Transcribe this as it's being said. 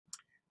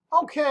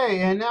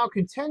Okay, and now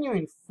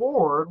continuing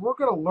forward, we're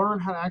going to learn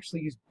how to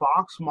actually use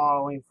box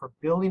modeling for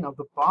building of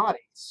the body.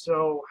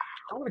 So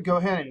I'm going to go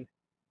ahead and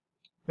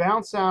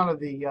bounce out of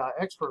the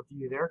expert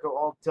view there, go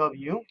Alt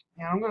W,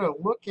 and I'm going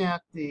to look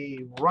at the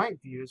right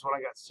view is what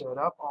I got set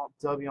up, Alt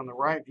W on the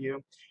right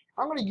view.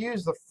 I'm going to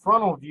use the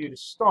frontal view to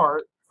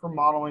start for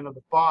modeling of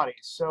the body.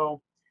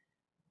 So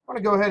I'm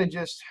going to go ahead and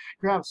just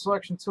grab the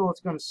selection tool. It's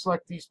going to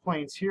select these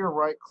planes here,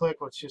 right click.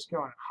 Let's just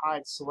go and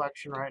hide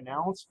selection right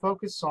now. Let's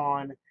focus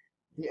on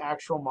the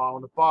actual model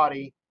of the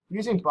body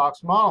using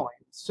box modeling.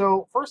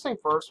 So first thing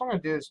first, what I'm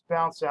going to do is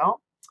bounce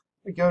out.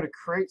 We go to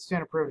create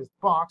standard privileged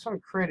box. I'm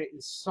going to create it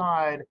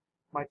inside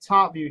my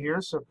top view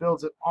here, so it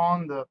builds it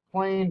on the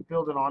plane,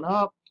 build it on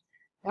up.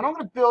 And I'm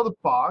going to build a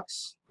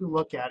box. If we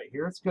look at it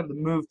here, let's go to the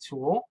move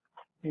tool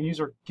and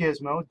use our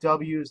gizmo.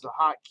 W is the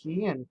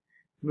hotkey and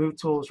move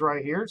tool is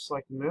right here.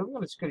 Select move.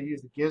 I'm just going to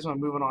use the gizmo,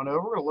 moving on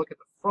over. We're going to look at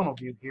the frontal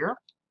view here.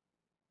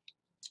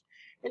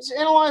 It's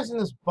analyzing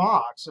this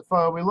box. If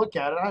we look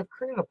at it, I've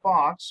created a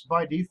box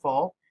by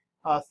default,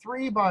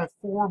 3 by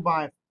 4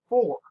 by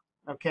 4.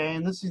 Okay,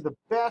 and this is the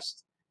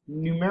best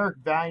numeric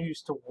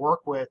values to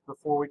work with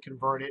before we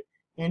convert it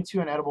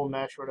into an edible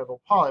mesh or edible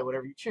poly,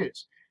 whatever you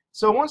choose.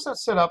 So once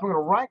that's set up, I'm going to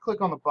right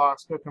click on the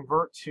box, go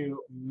convert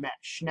to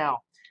mesh. Now,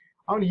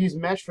 I'm going to use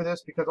mesh for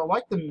this because I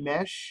like the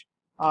mesh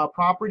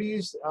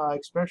properties,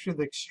 especially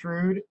the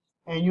extrude,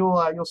 and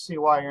you'll see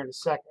why here in a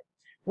second.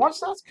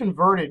 Once that's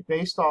converted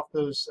based off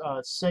those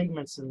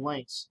segments and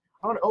links,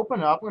 I'm going to open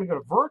it up. I'm going to go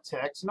to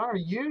vertex, and I'm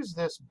going to use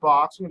this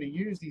box. I'm going to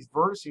use these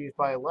vertices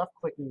by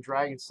left-clicking,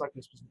 dragging,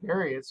 selecting specific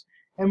areas,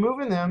 and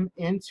moving them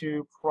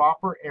into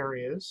proper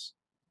areas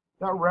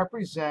that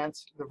represent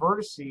the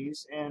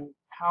vertices and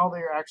how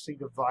they're actually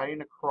dividing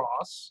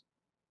across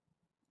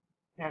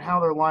and how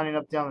they're lining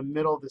up down the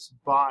middle of this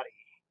body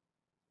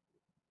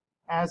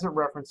as it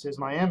references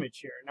my image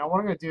here. Now what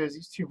I'm going to do is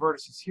these two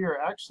vertices here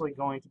are actually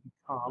going to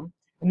become,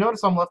 and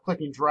notice I'm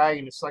left-clicking,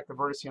 dragging to select the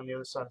vertex on the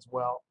other side as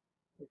well.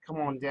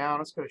 Come on down.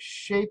 Let's go to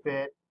shape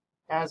it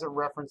as it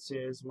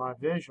references my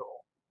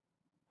visual.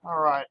 All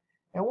right.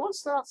 And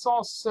once that's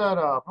all set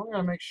up, I'm going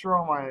to make sure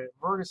all my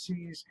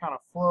vertices kind of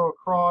flow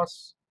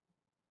across.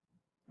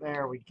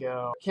 There we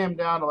go. Came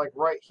down to like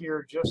right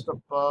here, just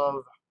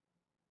above.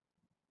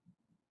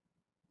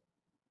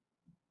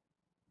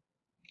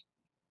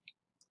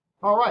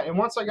 All right. And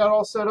once I got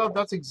all set up,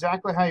 that's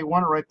exactly how you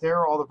want it right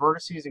there. All the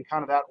vertices in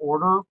kind of that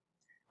order.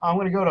 I'm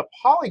going to go to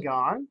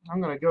polygon. I'm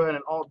going to go ahead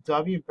and Alt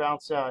W,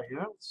 bounce out here.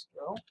 Let's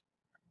go.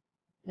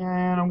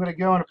 And I'm going to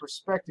go into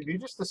perspective view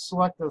just to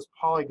select those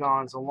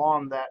polygons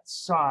along that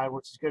side,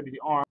 which is going to be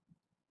the arm.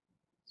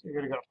 So you're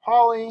going to go to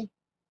poly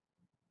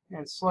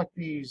and select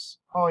these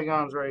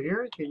polygons right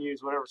here. You can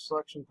use whatever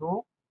selection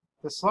tool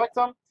to select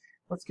them.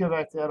 Let's go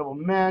back to edible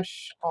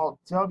mesh, Alt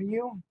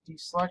W,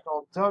 deselect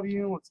Alt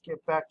W. Let's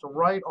get back to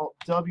right, Alt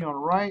W on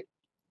right.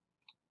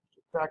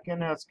 Get back in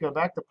there. Let's go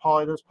back to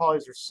poly. Those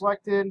polys are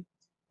selected.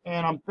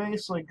 And I'm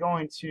basically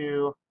going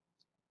to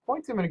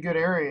point them in a good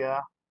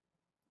area,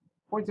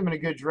 point them in a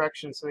good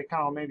direction so they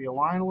kind of maybe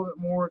align a little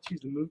bit more. Let's use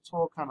the move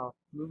tool, kind of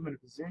move them into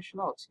position.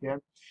 That looks good.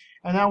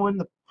 And now when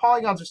the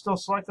polygons are still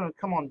selected, I'm going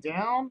to come on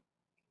down,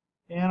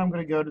 and I'm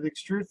going to go to the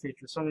extrude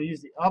feature. So I'm going to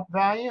use the up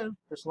value,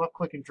 just left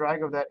click and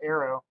drag over that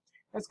arrow.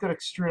 That's going to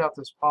extrude out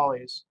those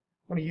polys.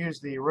 I'm going to use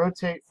the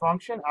rotate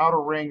function,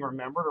 outer ring,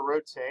 remember, to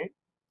rotate.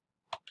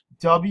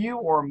 W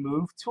or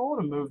move tool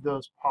to move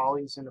those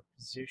polys into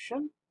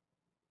position.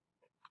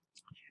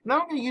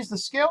 Now I'm going to use the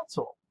scale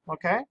tool,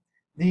 okay?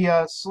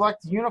 The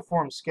select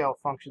uniform scale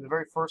function, the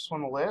very first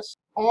one on the list.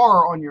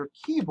 R on your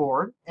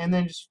keyboard, and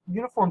then just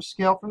uniform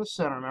scale from the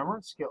center, remember?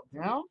 Scale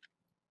down.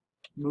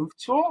 Move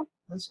tool.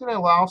 That's going to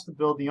allow us to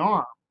build the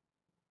arm.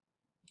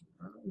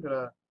 I'm going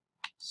to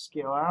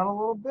scale out a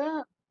little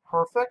bit.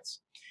 Perfect.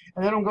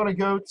 And then I'm going to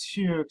go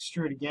to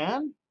extrude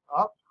again.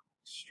 Up,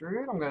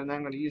 extrude. Then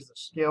I'm going to use the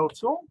scale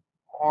tool.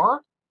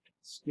 R,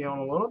 scale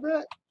a little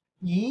bit.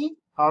 E,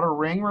 outer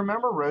ring,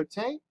 remember,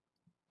 rotate.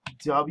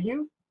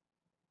 W,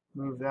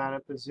 move that in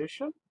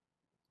position,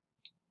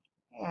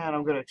 and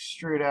I'm going to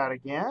extrude out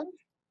again.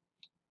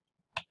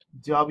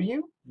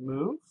 W,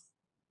 move,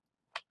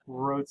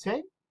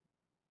 rotate.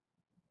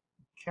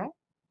 Okay.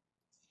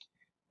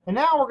 And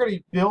now we're going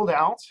to build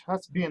out,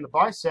 that's being the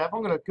bicep,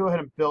 I'm going to go ahead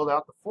and build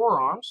out the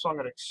forearm. So I'm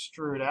going to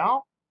extrude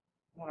out,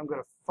 and I'm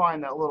going to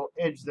find that little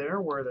edge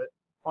there where the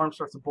arm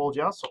starts to bulge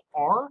out. So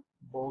R,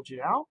 bulge it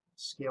out,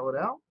 scale it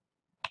out.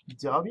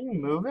 W,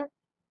 move it.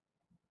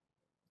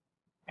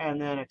 And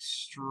then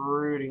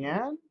extrude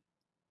again,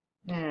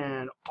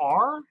 and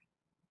R.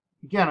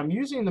 Again, I'm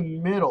using the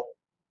middle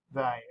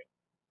value.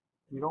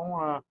 You don't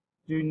want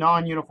to do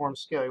non-uniform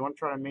scale. You want to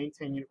try to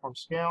maintain uniform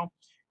scale.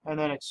 And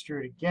then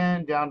extrude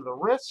again down to the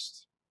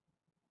wrist.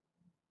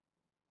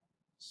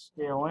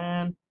 Scale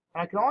in.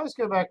 I can always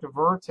go back to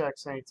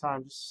vertex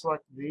anytime. Just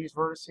select these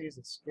vertices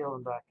and scale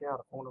them back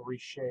out if I want to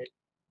reshape.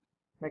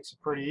 Makes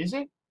it pretty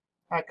easy.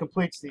 That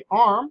completes the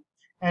arm.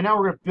 And now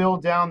we're going to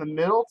build down the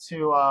middle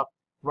to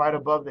right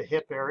above the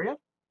hip area.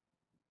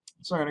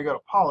 So I'm going to go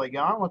to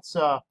polygon. Let's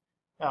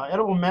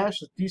Editable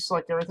mesh, let's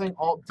deselect everything,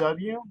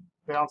 Alt-W,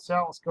 bounce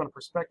out, let's go into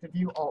perspective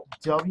view,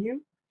 Alt-W,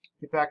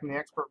 get back in the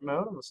expert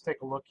mode, and let's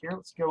take a look here.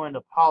 Let's go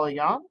into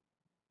polygon.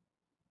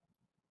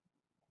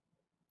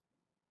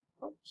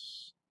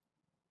 Oops.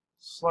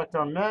 Select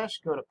our mesh,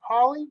 go to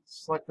poly,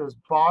 select those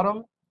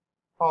bottom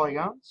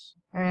polygons,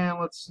 and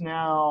let's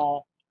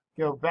now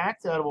go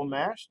back to editable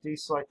mesh,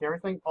 deselect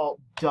everything,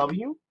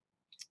 Alt-W,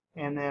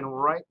 and then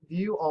right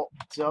view,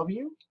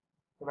 Alt-W,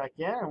 go back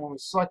in, and when we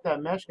select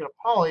that mesh, go to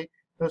poly,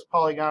 those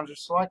polygons are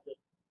selected.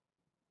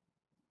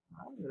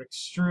 I'm going to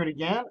extrude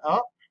again,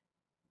 up,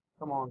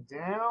 come on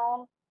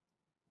down,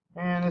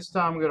 and this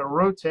time I'm going to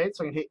rotate,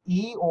 so I can hit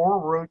E or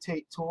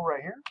rotate tool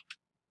right here.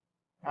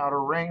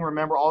 Outer ring,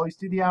 remember always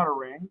do the outer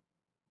ring.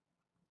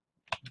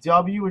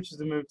 W, which is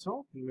the move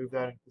tool, you move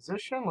that in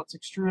position. Let's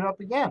extrude up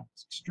again.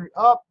 Let's extrude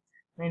up,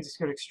 means it's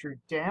going to extrude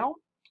down.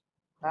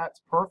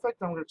 That's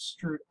perfect. I'm going to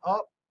extrude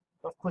up,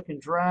 left click and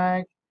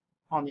drag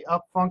on the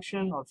up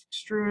function of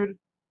extrude.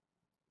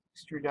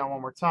 Extrude down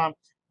one more time.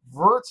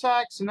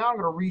 Vertex, and now I'm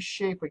going to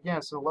reshape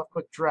again, so left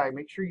click drag.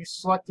 Make sure you're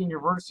selecting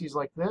your vertices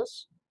like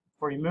this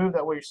before you move.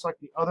 That way you select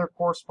the other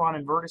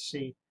corresponding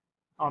vertice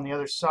on the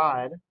other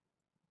side.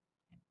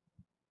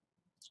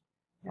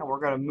 And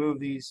we're going to move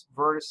these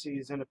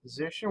vertices into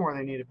position where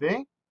they need to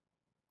be.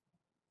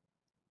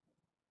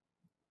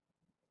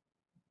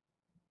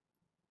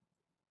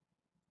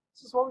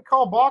 This is what we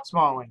call box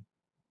modeling.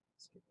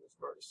 Let's get this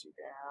vertice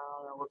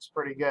down. That looks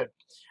pretty good.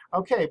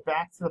 Okay,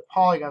 back to the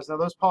polygons. Now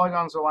those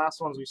polygons are the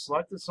last ones we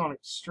selected, so I'm going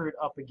to extrude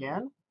up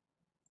again.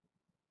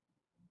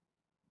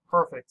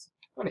 Perfect.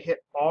 I'm going to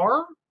hit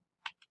R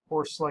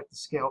or select the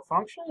scale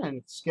function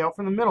and scale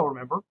from the middle,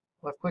 remember.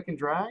 Left click and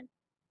drag,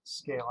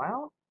 scale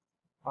out.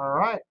 All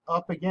right,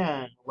 up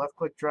again, left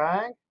click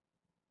drag.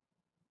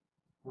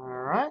 All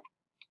right,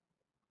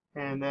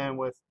 and then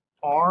with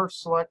R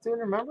selected,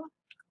 remember.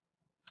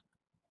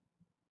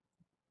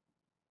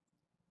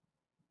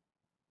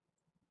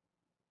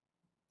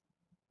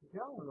 There we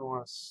go. We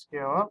want to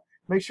scale up.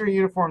 Make sure you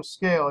uniform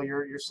scale.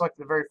 You're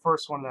selecting the very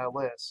first one in that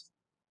list.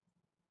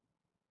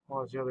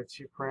 Well, the other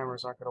two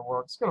parameters aren't going to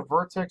work. Let's go to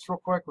vertex real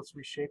quick. Let's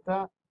reshape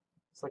that.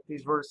 It's like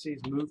these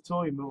vertices move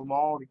tool. You move them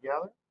all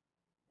together.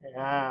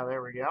 Yeah,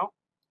 there we go.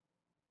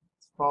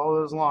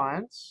 Follow those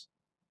lines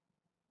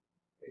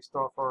based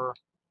off our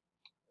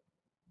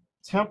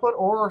template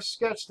or our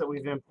sketch that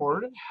we've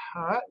imported.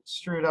 All right,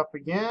 extrude up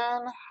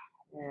again,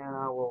 and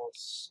I will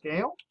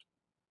scale.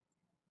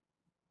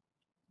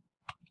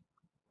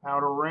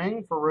 Outer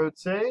ring for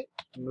rotate,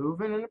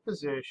 moving into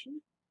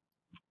position.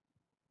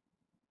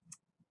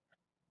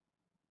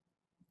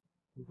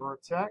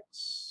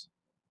 Vertex.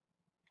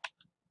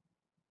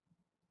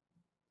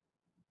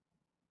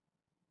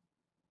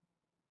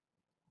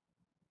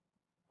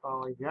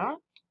 Polygon.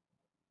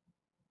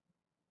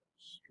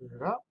 Extrude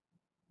it up.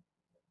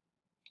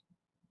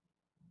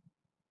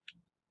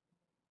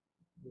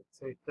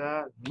 Take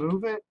that,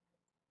 move it.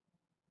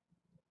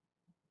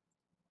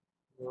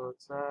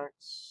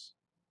 Vertex.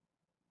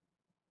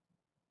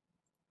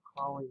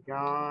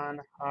 Polygon.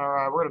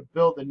 Alright, we're going to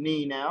build the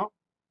knee now.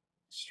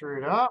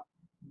 Extrude up.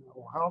 That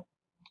will help.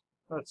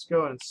 Let's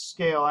go and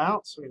scale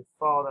out so we can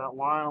follow that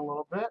line a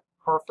little bit.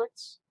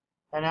 Perfect.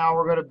 And now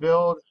we're going to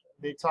build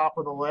the top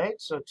of the leg.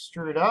 So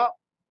extrude up.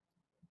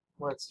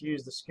 Let's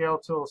use the scale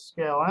tool to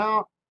scale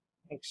out.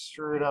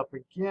 Extrude up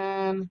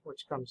again,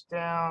 which comes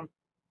down.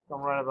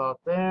 Come right about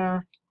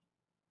there.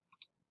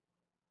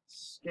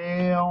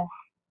 Scale.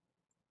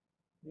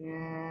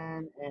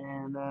 In,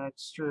 and then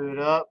extrude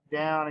up,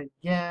 down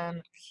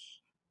again.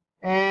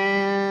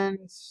 And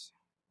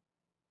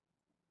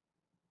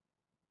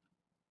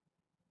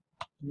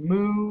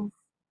move.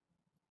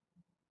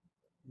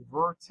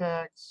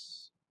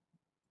 Vertex.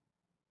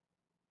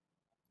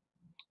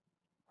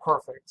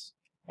 Perfect.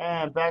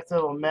 And back to the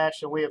little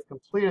mesh, and we have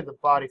completed the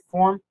body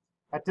form.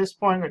 At this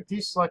point, I'm going to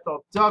deselect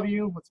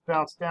Alt-W. Let's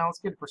bounce down. Let's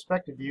get a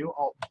perspective view.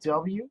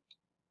 Alt-W.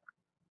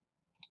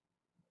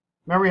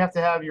 Remember, you have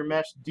to have your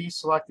mesh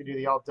deselect to do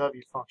the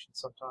Alt-W function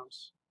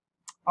sometimes.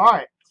 All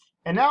right.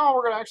 And now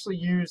we're going to actually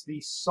use the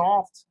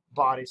soft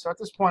body. So at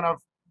this point, I've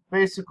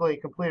basically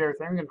completed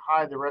everything. I'm going to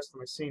hide the rest of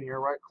my scene here.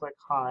 Right-click,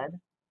 hide.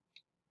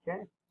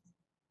 Okay.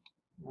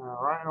 All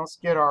right. And let's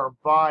get our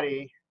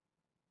body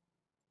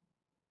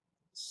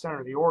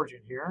center of the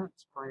origin here.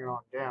 Let's bring it on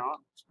down.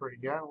 It's pretty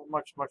good.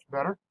 Much, much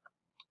better.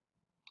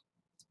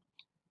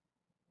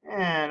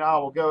 And I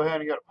will go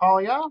ahead and go to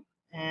polygon.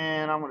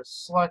 And I'm going to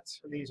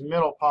select these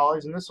middle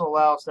polys. And this will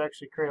allow us to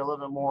actually create a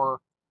little bit more.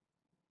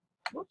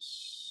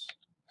 Whoops.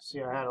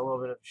 See, I had a little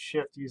bit of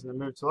shift using the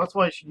move tool. That's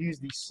why you should use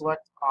the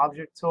select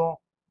object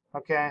tool.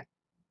 Okay.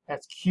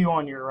 That's Q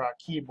on your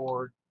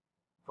keyboard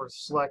for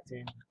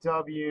selecting.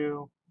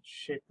 W.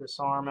 Shape this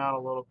arm out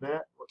a little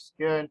bit. Looks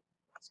good.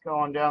 Let's go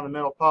on down the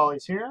middle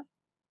polys here.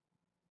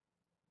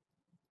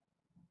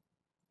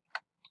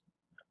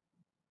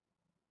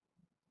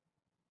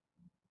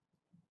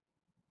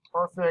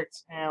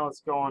 Perfect. And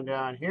let's go on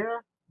down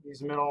here.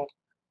 These middle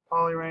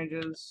poly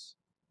ranges.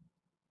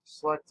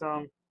 Select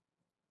them.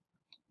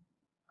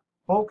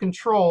 hold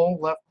Control,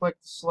 left click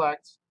to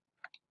select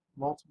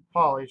multiple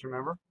polys,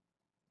 remember.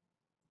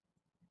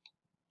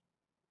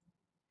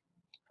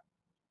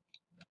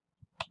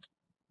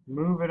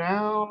 Move it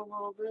out a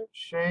little bit,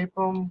 shape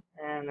them,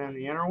 and then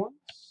the inner ones.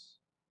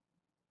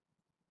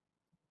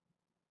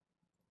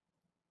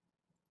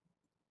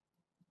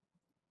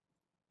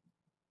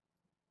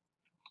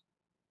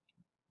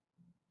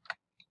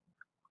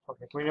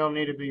 Okay, we don't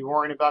need to be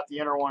worrying about the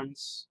inner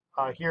ones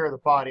here of the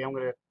body. I'm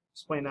going to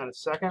explain that in a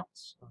second.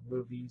 So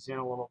move these in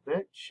a little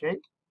bit,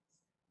 shape.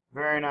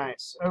 Very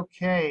nice.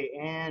 Okay,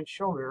 and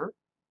shoulder.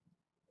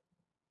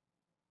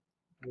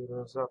 Move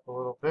those up a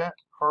little bit.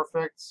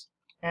 Perfect.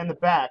 And the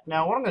back.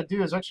 Now what I'm going to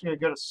do is actually going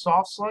to go to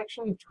soft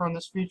selection, turn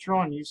this feature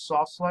on, use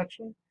soft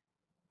selection.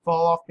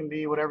 Fall off can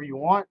be whatever you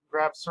want.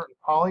 Grab certain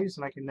polys,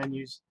 and I can then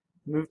use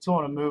move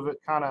tool and move it.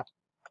 Kind of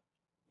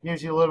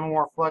gives you a little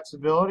more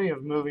flexibility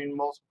of moving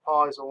multiple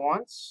polys at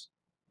once.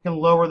 You can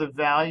lower the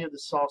value of the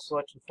soft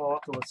selection fall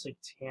off to, let's say,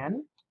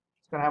 10.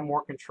 It's going to have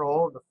more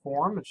control of the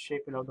form and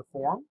shaping of the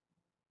form.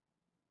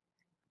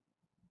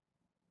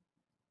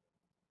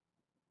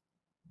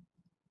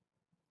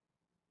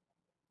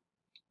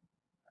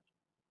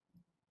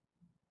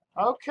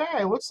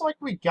 Okay, looks like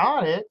we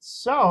got it.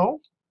 So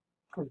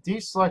I'm going to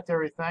deselect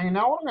everything. And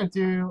now what I'm going to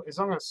do is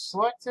I'm going to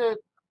select it,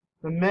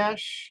 the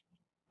mesh,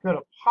 go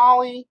to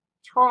poly,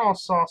 turn off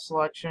soft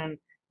selection, and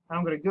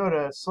I'm going to go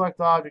to select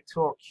object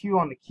tool, Q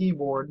on the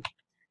keyboard.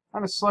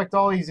 I'm going to select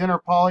all these inner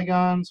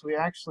polygons. We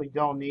actually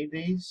don't need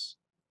these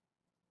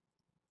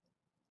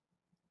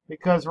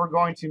because we're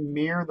going to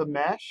mirror the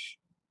mesh.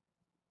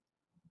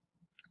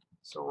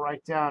 So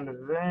right down to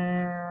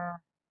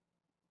there,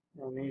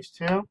 and these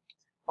two.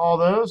 All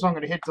those, I'm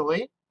going to hit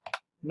delete,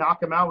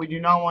 knock them out. We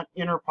do not want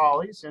inner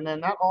polys, and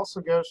then that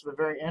also goes to the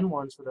very end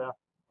ones for the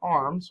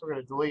arms. We're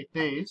going to delete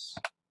these.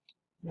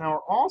 Now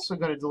we're also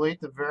going to delete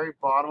the very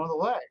bottom of the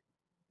leg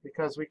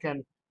because we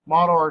can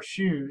model our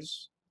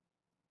shoes,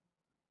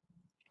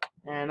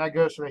 and that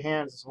goes for the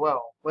hands as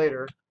well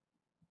later.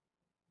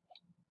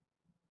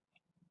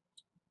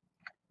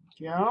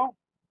 Go.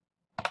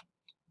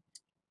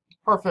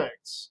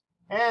 Perfect.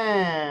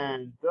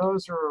 And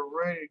those are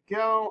ready to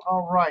go.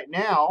 All right,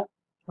 now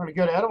I'm going to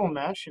go to editable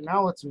mesh, and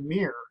now let's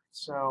mirror.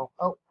 So,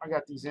 oh, I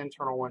got these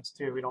internal ones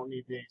too. We don't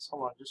need these.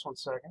 Hold on just one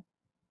second.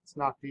 Let's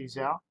knock these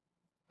out.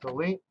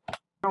 Delete.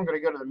 I'm going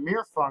to go to the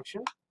mirror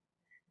function.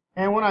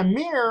 And when I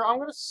mirror, I'm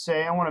going to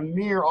say I want to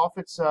mirror off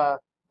its the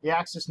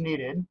axis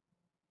needed.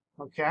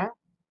 Okay.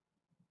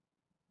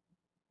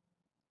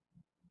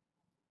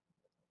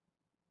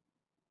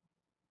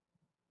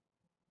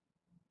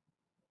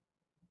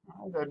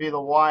 That'd be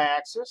the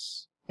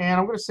y-axis. And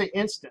I'm going to say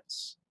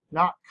instance.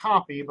 Not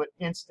copy, but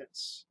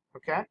instance.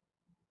 Okay.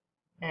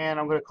 And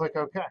I'm going to click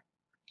OK.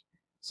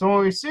 So when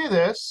we see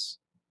this,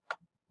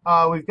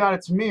 we've got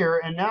its mirror.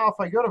 And now if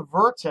I go to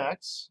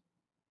vertex,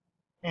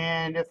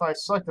 and if I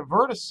select the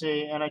vertex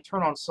and I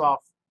turn on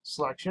soft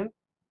selection,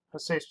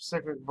 let's say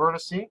specific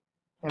vertex,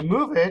 and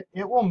move it,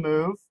 it will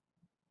move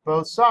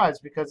both sides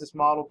because it's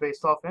modeled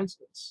based off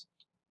instance.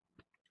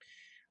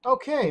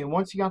 Okay,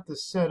 once you got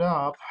this set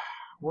up,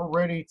 we're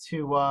ready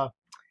to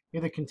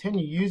either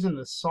continue using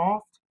the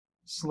soft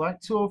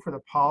select tool for the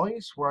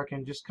polys, where I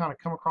can just kind of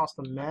come across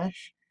the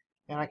mesh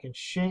and I can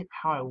shape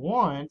how I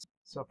want.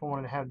 So if I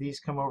wanted to have these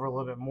come over a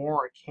little bit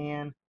more, I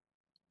can.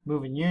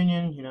 Move in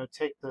union, you know,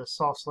 take the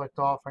soft select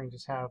off. I can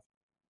just have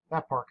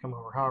that part come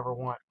over however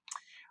I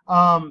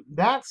want.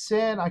 That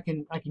said, I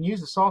can use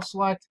the soft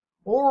select,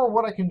 or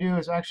what I can do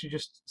is actually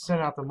just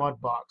send out the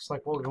mud box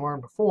like what we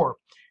learned before.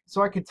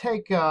 So I could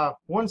take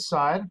one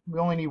side. We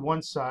only need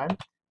one side.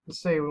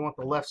 Let's say we want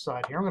the left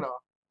side here. I'm going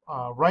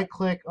to right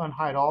click,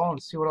 unhide all, and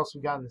see what else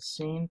we got in the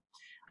scene.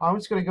 I'm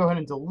just going to go ahead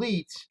and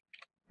delete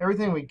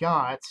everything we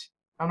got.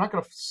 I'm not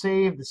going to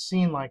save the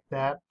scene like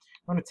that.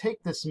 I'm going to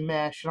take this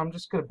mesh and I'm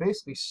just going to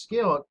basically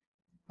scale it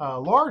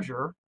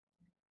larger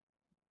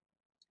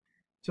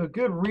to a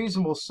good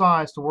reasonable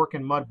size to work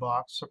in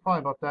Mudbox. So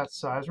probably about that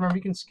size. Remember,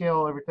 you can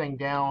scale everything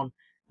down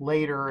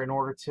later in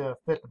order to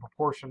fit the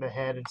proportion of the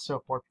head and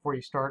so forth before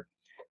you start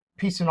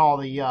piecing all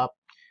the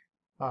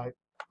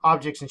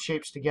objects and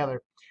shapes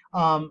together.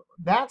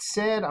 That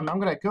said, I'm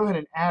going to go ahead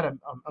and add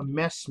a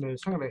mesh smooth.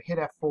 So I'm going to hit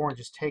F4 and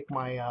just take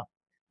my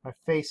my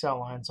face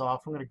outlines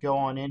off. I'm going to go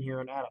on in here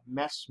and add a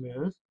mesh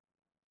smooth,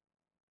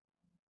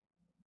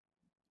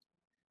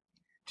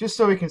 just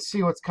so we can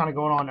see what's kind of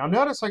going on. Now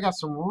notice I got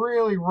some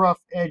really rough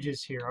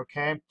edges here,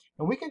 okay?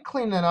 And we can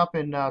clean that up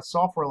in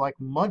software like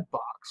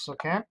Mudbox,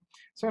 okay?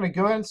 So I'm going to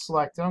go ahead and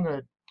select it. I'm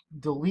going to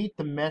delete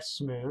the mesh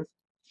smooth.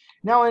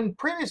 Now in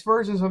previous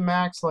versions of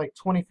Max, like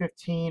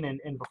 2015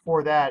 and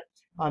before that,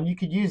 you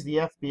could use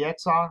the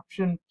FBX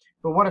option,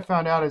 but what I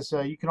found out is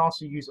you can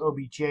also use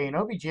OBJ, and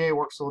OBJ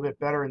works a little bit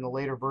better in the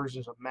later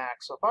versions of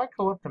Max. So if I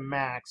go up to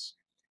Max,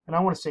 and I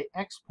want to say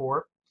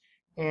export,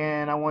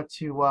 and I want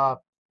to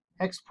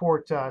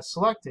export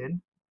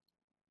selected,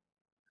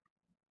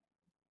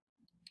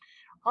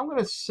 I'm going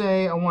to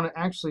say I want to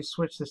actually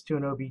switch this to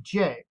an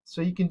OBJ.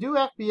 So you can do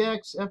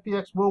FBX.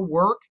 FBX will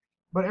work,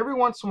 But every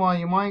once in a while,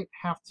 you might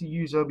have to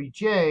use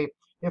OBJ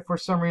if for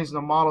some reason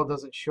the model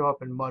doesn't show up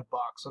in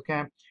Mudbox,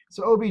 okay?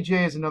 So OBJ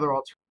is another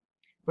alternative.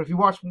 But if you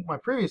watch my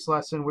previous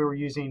lesson, we were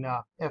using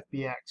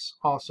FBX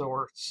also,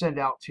 or send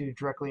out to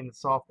directly into the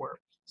software.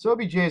 So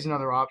OBJ is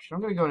another option.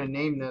 I'm going to go and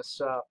name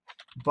this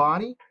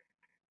body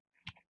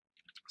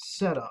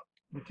setup,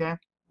 okay?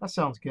 That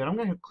sounds good. I'm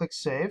going to click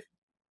save.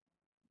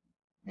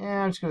 And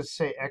I'm just going to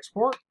say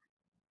export.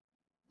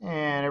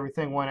 And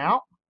everything went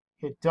out.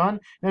 Hit done.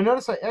 Now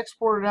notice I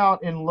exported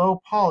out in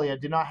low poly. I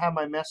did not have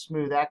my mesh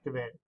smooth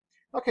activated.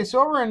 Okay,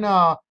 so over in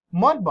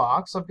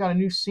Mudbox, I've got a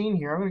new scene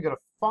here. I'm going to go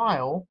to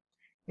File,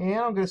 and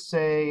I'm going to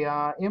say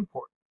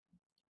Import.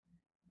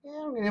 And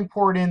I'm going to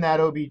import in that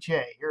OBJ.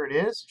 Here it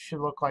is. It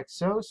should look like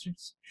so. It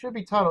should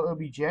be titled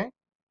OBJ.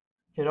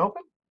 Hit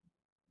Open.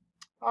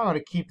 I'm going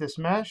to keep this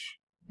mesh,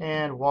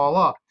 and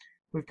voila.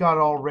 We've got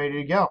it all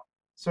ready to go.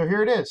 So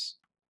here it is.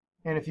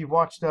 And if you've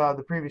watched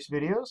the previous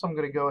videos, I'm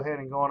going to go ahead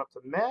and go on up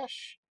to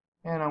Mesh,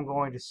 and I'm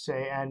going to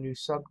say Add New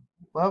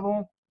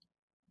Sub-Level.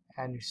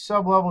 Add New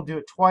Sub-Level. Do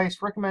it twice.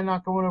 Recommend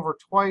not going over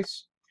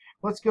twice.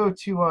 Let's go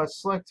to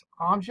Select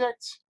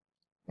Object,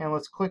 and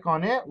let's click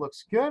on it.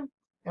 Looks good.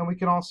 And we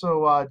can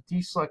also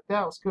deselect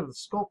that. Let's go to the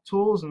Sculpt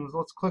Tools, and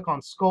let's click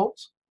on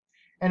Sculpt.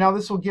 And now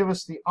this will give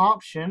us the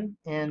option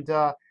and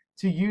to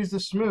use the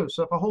smooth.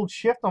 So if I hold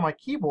Shift on my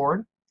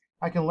keyboard,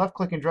 I can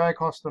left-click and drag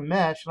across the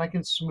mesh, and I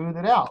can smooth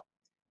it out.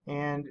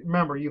 And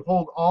remember, you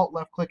hold Alt,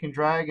 left click, and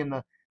drag in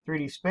the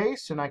 3D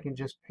space, and I can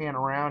just pan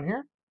around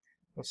here.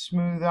 I'll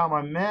smooth out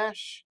my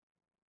mesh.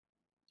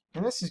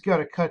 And this has got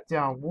to cut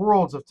down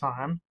worlds of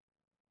time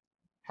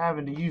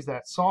having to use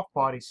that soft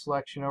body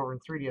selection over in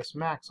 3ds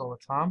Max all the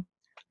time.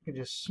 I can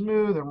just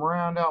smooth and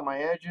round out my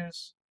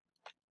edges.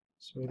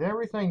 Smooth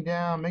everything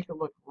down, make it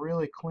look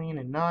really clean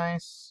and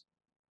nice.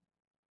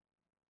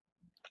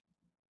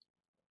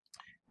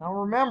 Now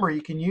remember,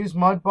 you can use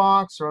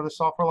Mudbox or other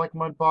software like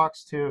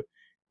Mudbox to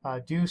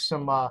do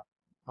some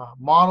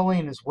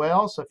modeling as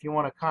well. So if you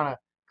want to kind of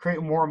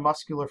create more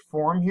muscular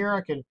form here,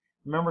 I can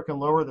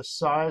lower the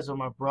size of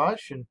my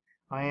brush, and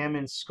I am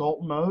in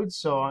sculpt mode,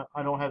 so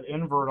I don't have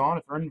invert on.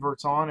 If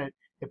invert's on, it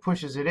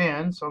pushes it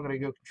in, so I'm going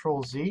to go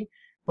Control Z.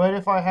 But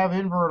if I have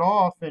invert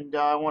off and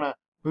I want to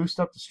boost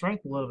up the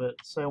strength a little bit,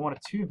 say I want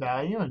a 2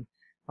 value and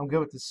I'm good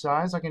with the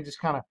size, I can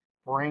just kind of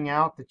bring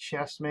out the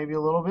chest maybe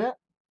a little bit.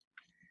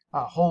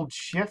 Hold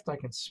Shift, I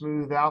can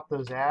smooth out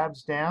those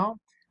abs down.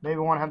 Maybe I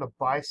want to have the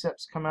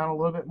biceps come out a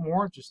little bit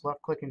more. Just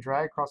left click and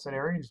drag across that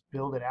area and just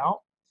build it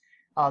out.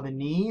 The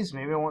knees,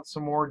 maybe I want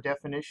some more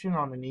definition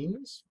on the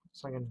knees,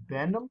 so I can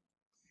bend them.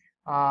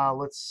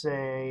 Let's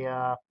say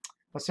I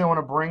want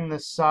to bring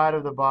this side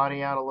of the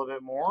body out a little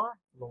bit more.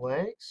 The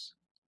legs.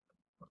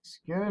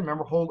 Looks good.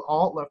 Remember, hold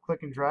Alt, left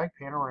click and drag,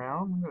 pan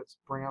around. Let's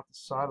bring out the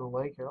side of the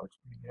leg here. That looks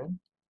pretty good.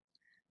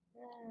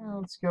 And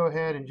let's go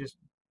ahead and just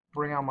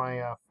bring out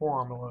my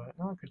forearm a little bit.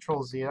 Oh,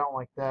 Control Z, I don't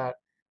like that.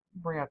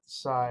 Bring out the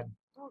side.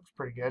 That looks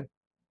pretty good.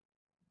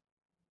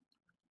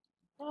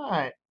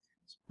 Alright,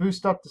 let's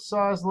boost up the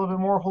size a little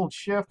bit more. Hold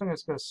Shift. I'm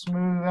just going to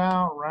smooth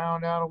out,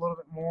 round out a little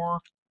bit more.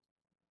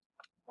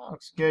 That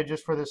looks good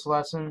just for this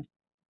lesson.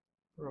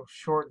 Real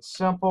short and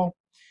simple.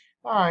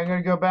 Alright, I'm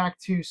going to go back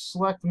to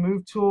Select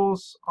Move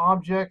Tools,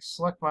 Object,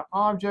 select my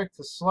object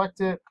to select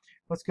it.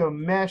 Let's go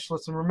Mesh.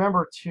 Let's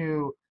remember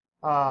to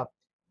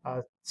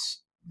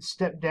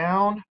step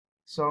down.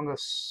 So I'm going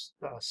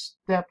to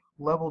step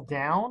level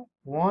down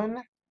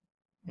 1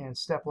 and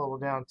step level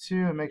down 2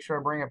 and make sure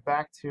I bring it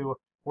back to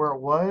where it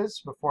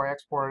was before I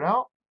export it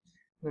out.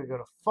 I'm going to go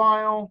to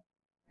File,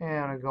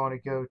 and I'm going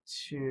to go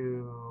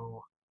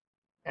to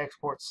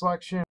Export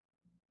Selection.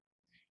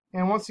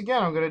 And once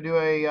again, I'm going to do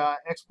a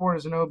export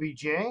as an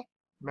OBJ.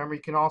 Remember,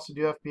 you can also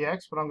do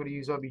FBX, but I'm going to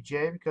use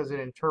OBJ because it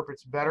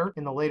interprets better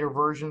in the later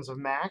versions of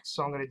Max.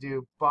 So I'm going to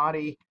do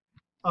Body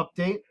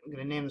Update. I'm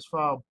going to name this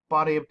file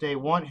Body Update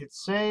 1. Hit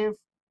Save.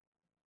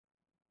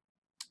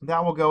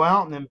 That will go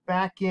out, and then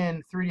back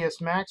in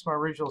 3ds Max, my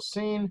original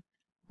scene,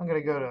 I'm going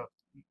to go to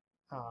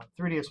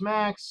 3ds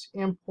Max,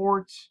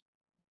 Import,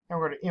 and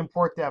we're going to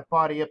import that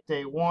Body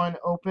Update 1,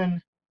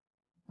 Open.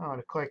 I'm going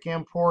to click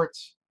Import,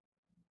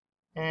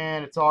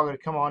 and it's all going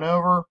to come on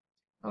over.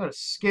 I'm going to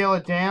scale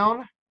it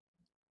down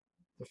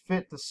to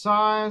fit the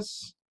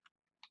size,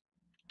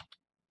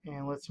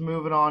 and let's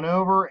move it on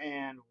over,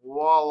 and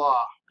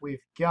voila,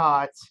 we've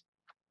got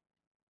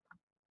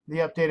the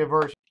updated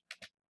version.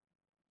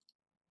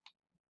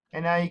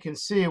 And now you can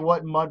see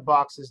what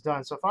Mudbox has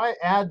done. So if I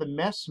add the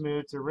mesh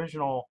smooth to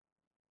original,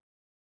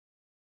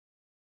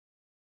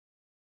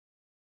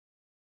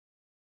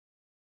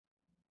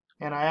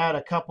 and I add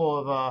a couple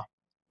of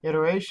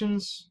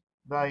iterations,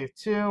 value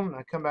 2, and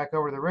I come back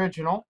over to the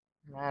original,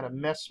 and add a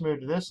mesh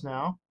smooth to this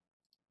now.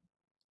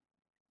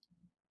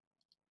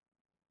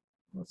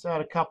 Let's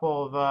add a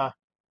couple of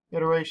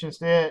iterations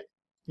to it.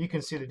 You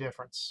can see the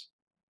difference.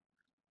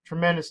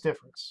 Tremendous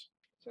difference.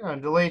 So I'm going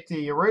to delete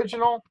the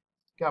original.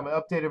 Got my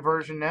updated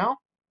version now.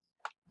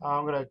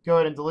 I'm going to go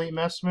ahead and delete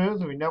mesh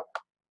smooth. We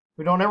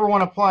don't ever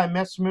want to apply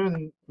mesh smooth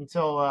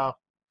until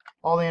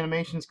all the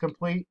animation is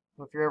complete.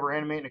 if you're ever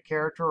animating a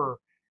character or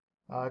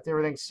if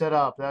everything's set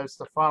up, that's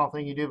the final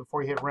thing you do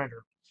before you hit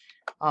render.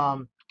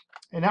 And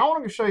now what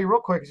I'm going to show you real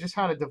quick is just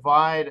how to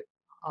divide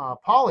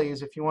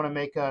polys if you want to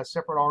make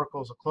separate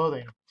articles of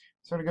clothing.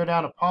 So I'm going to go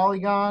down to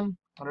Polygon,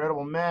 under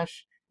Editable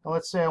Mesh, and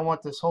let's say I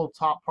want this whole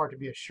top part to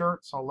be a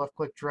shirt, so I'll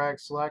left-click, drag,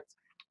 select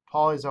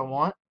polys I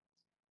want,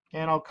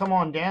 and I'll come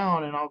on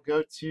down and I'll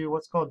go to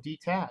what's called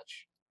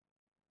Detach.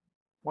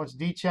 Once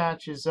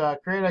Detach is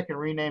created, I can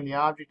rename the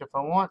object if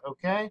I want.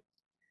 Okay.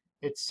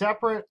 It's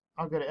separate.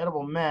 I'll go to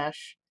Editable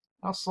Mesh.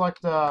 I'll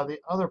select the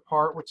other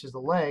part, which is the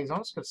legs. I'm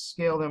just going to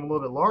scale them a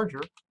little bit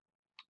larger.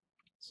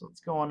 So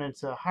let's go on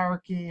into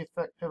Hierarchy,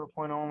 Effect Pivot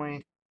Point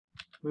Only,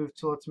 Move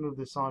Tool. Let's move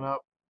this on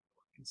up.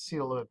 You can see it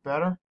a little bit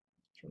better.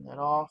 Turn that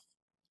off.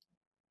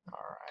 All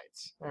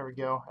right. There we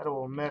go.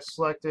 Editable Mesh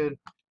selected.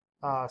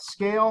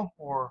 Scale,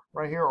 or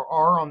right here, or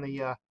R on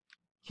the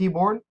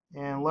keyboard,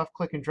 and left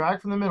click and drag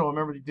from the middle.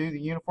 Remember to do the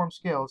uniform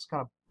scale. Let's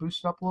kind of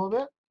boost it up a little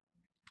bit.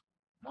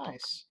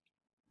 Nice.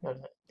 Got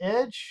an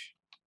edge.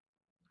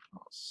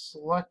 I'll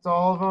select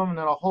all of them, and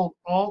then I'll hold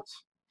Alt,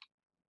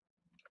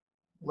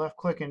 left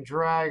click and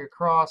drag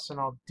across, and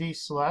I'll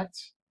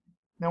deselect.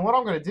 Now what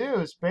I'm going to do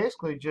is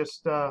basically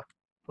just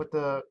with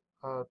the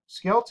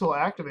scale tool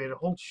activated,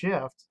 hold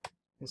Shift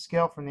and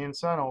scale from the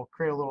inside. I'll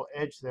create a little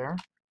edge there.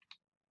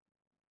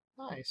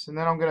 Nice. And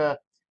then I'm going to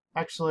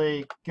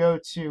actually go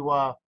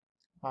to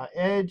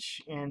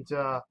Edge and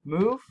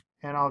Move,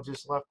 and I'll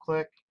just left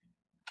click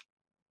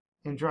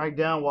and drag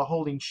down while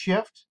holding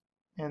Shift,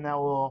 and that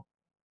will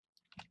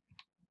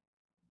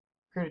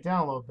create it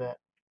down a little bit.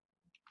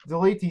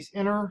 Delete these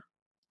inner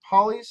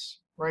polys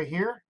right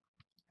here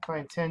if I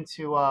intend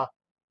to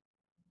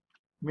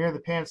mirror the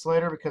pants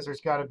later, because there's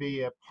got to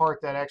be a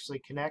part that actually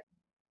connect.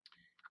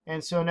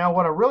 And so now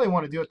what I really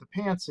want to do with the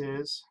pants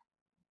is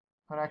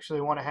I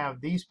actually want to have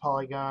these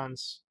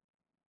polygons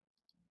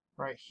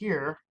right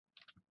here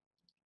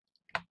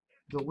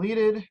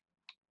deleted,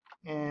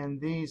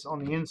 and these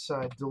on the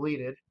inside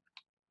deleted.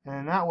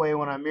 And that way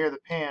when I mirror the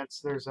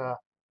pants, there's a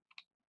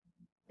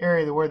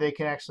area where they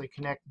can actually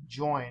connect and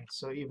join.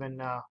 So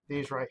even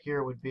these right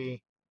here would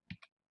be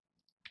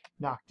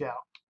knocked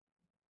out.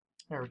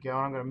 There we go.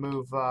 And I'm going to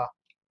move,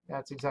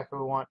 that's exactly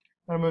what we want.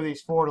 I'm going to move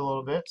these forward a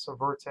little bit. So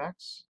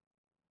vertex.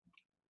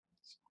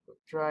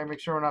 Drag, make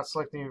sure we're not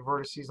selecting any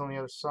vertices on the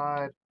other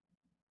side.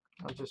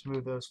 I'll just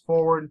move those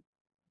forward.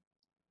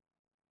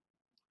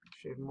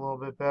 Shape them a little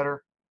bit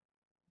better.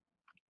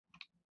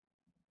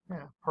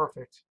 Yeah,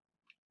 perfect.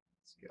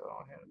 Let's go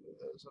ahead and move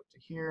those up to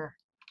here.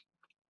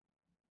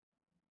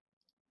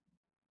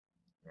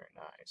 Very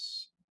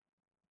nice.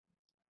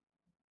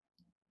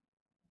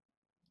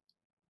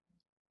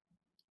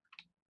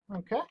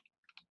 Okay.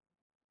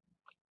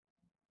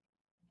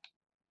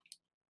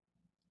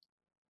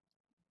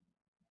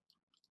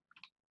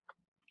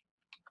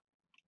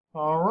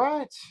 All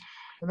right.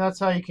 And that's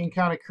how you can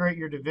kind of create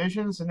your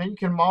divisions, and then you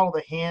can model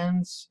the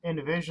hands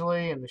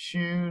individually and the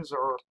shoes,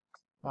 or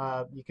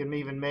you can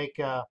even make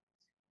the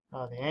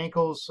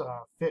ankles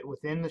fit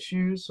within the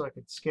shoes. So I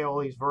could scale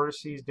all these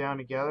vertices down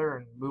together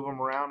and move them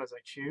around as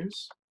I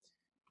choose.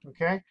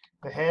 Okay.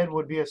 The head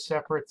would be a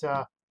separate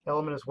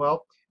element as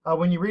well.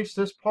 When you reach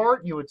this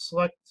part, you would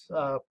select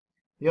the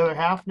other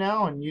half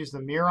now and use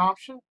the mirror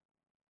option.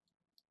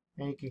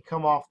 And you can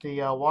come off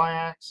the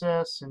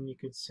y-axis, and you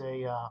could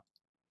say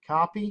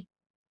copy,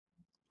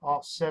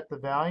 offset the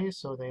value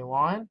so they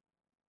align,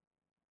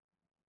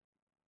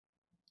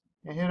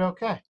 and hit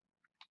OK.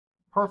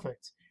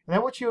 Perfect. And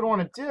then what you would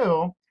want to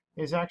do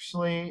is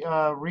actually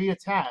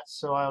reattach.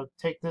 So I'll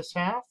take this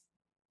half,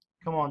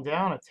 come on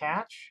down,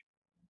 attach,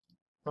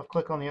 left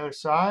click on the other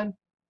side,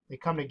 they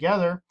come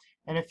together.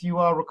 And if you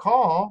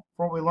recall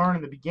from what we learned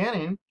in the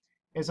beginning,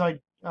 is I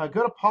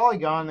go to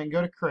Polygon, then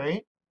go to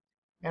Create,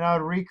 and I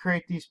would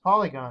recreate these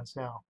polygons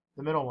now,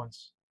 the middle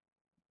ones.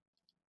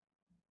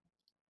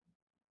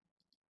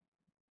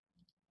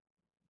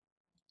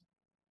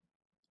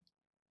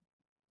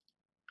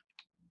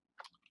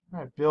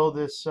 I build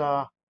this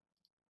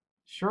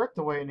shirt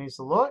the way it needs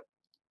to look.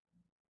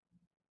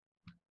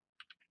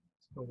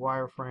 The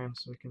wireframe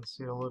so we can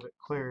see it a little bit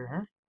clearer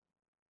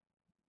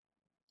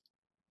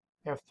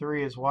here.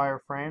 F3 is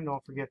wireframe,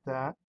 don't forget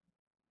that.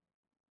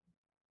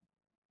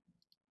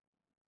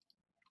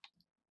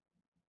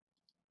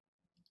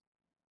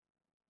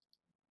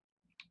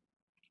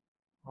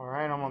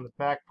 Alright, I'm on the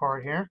back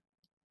part here.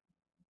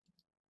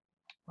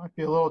 Might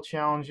be a little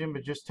challenging,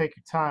 but just take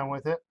your time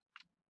with it.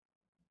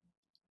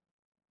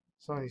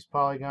 Some of these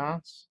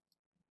polygons.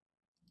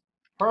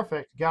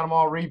 Perfect, got them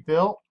all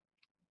rebuilt.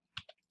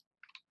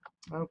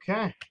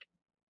 Okay,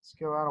 let's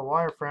go out of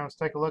wireframe. Let's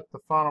take a look at the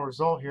final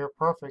result here.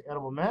 Perfect,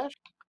 Editable Mesh.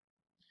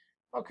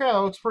 Okay, that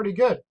looks pretty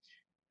good.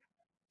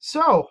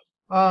 So,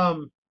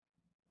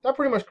 that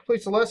pretty much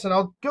completes the lesson.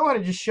 I'll go ahead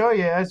and just show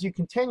you as you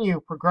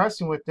continue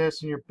progressing with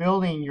this and you're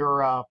building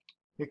your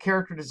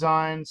character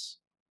designs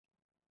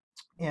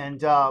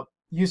and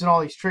using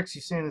all these tricks you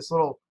see in this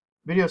little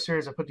video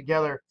series I put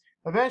together.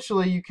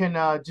 Eventually, you can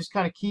just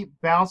kind of keep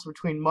bouncing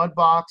between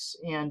Mudbox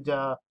and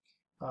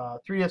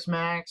 3ds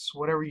Max,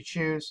 whatever you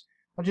choose.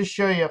 I'll just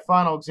show you a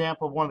final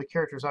example of one of the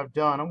characters I've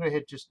done. I'm going to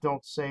hit just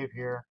don't save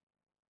here.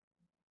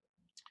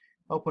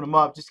 Open them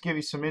up just to give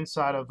you some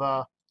insight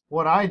of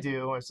what I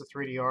do as a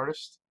 3D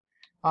artist.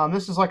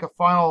 This is like a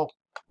final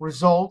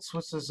results.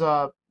 This is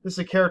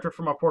a character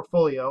from my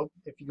portfolio.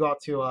 If you go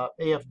out to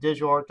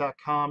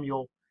afdigitalart.com,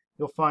 you'll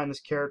find this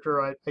character.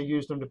 I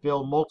used him to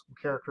build multiple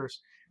characters.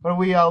 But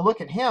we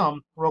look at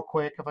him real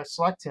quick. If I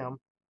select him,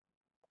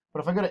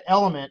 but if I go to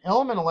Element,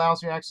 Element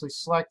allows you to actually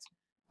select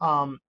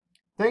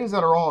things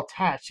that are all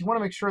attached. You want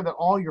to make sure that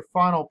all your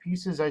final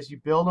pieces as you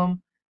build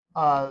them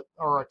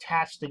are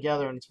attached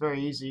together, and it's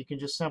very easy. You can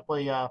just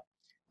simply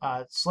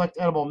select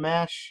editable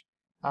mesh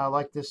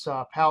like this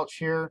pouch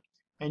here,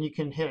 and you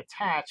can hit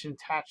attach and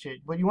attach it.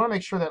 But you want to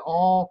make sure that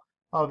all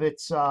of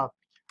its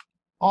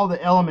all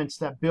the elements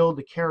that build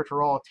the character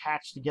are all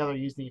attached together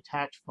using the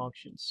attach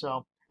function.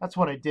 So that's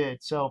what I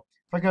did. So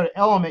if I go to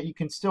element, you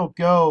can still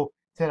go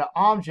to the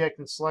object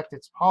and select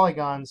its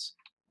polygons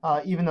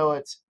even though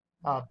it's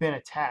been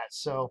attached.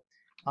 So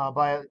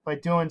by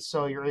doing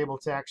so, you're able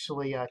to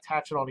actually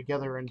attach it all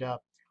together and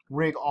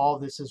rig all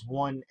this as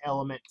one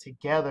element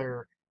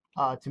together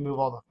to move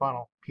all the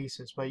final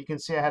pieces. But you can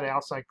see I had an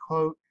outside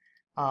coat,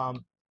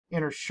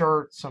 inner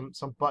shirt, some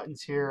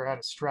buttons here. I had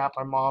a strap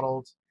I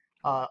modeled.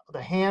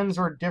 The hands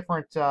are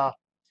different. The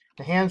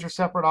hands are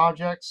separate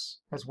objects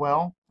as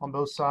well on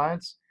both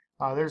sides.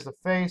 There's the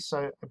face.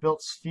 I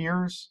built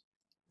spheres.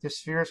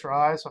 Just spheres for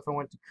eyes. So if I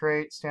went to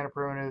create standard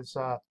primitives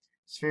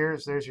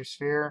spheres, there's your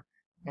sphere,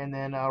 and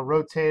then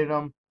rotated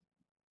them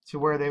to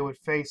where they would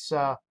face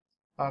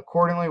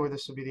accordingly, where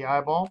this would be the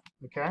eyeball.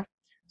 Okay,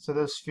 so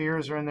those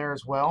spheres are in there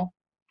as well.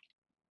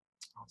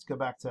 Let's go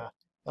back to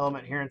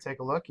element here and take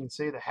a look. You can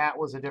see the hat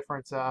was a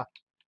different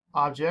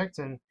object,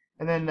 and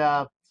then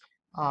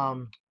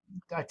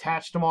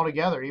attached them all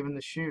together, even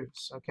the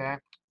shoes. Okay,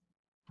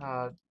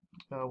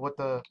 what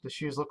the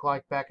shoes look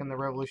like back in the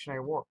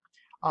Revolutionary War.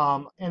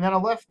 And then I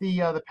left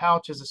the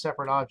pouch as a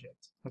separate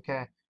object.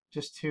 Okay,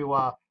 just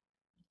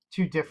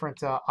two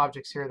different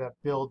objects here that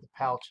build the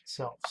pouch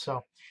itself.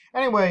 So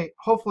anyway,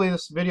 hopefully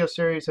this video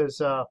series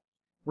has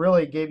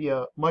really gave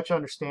you much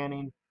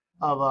understanding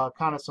of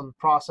kind of some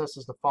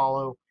processes to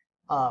follow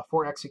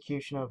for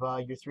execution of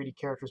your 3D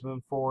characters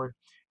moving forward.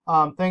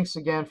 Thanks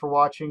again for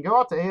watching. Go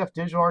out to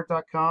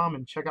afdigitalart.com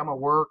and check out my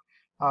work.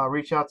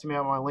 Reach out to me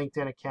on my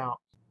LinkedIn account.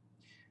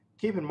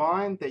 Keep in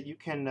mind that you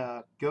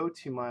can go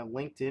to my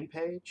LinkedIn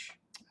page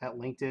at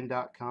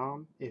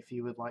linkedin.com if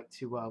you would like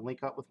to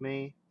link up with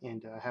me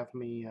and have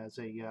me as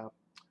a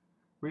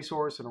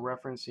resource and a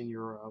reference in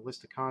your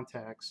list of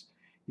contacts.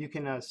 You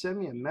can send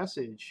me a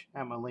message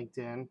at my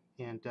LinkedIn,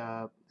 and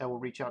that will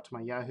reach out to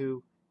my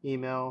Yahoo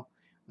email,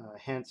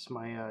 hence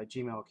my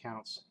Gmail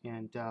accounts,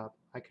 and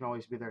I can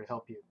always be there to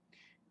help you.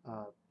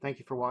 Thank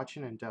you for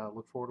watching, and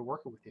look forward to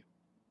working with you.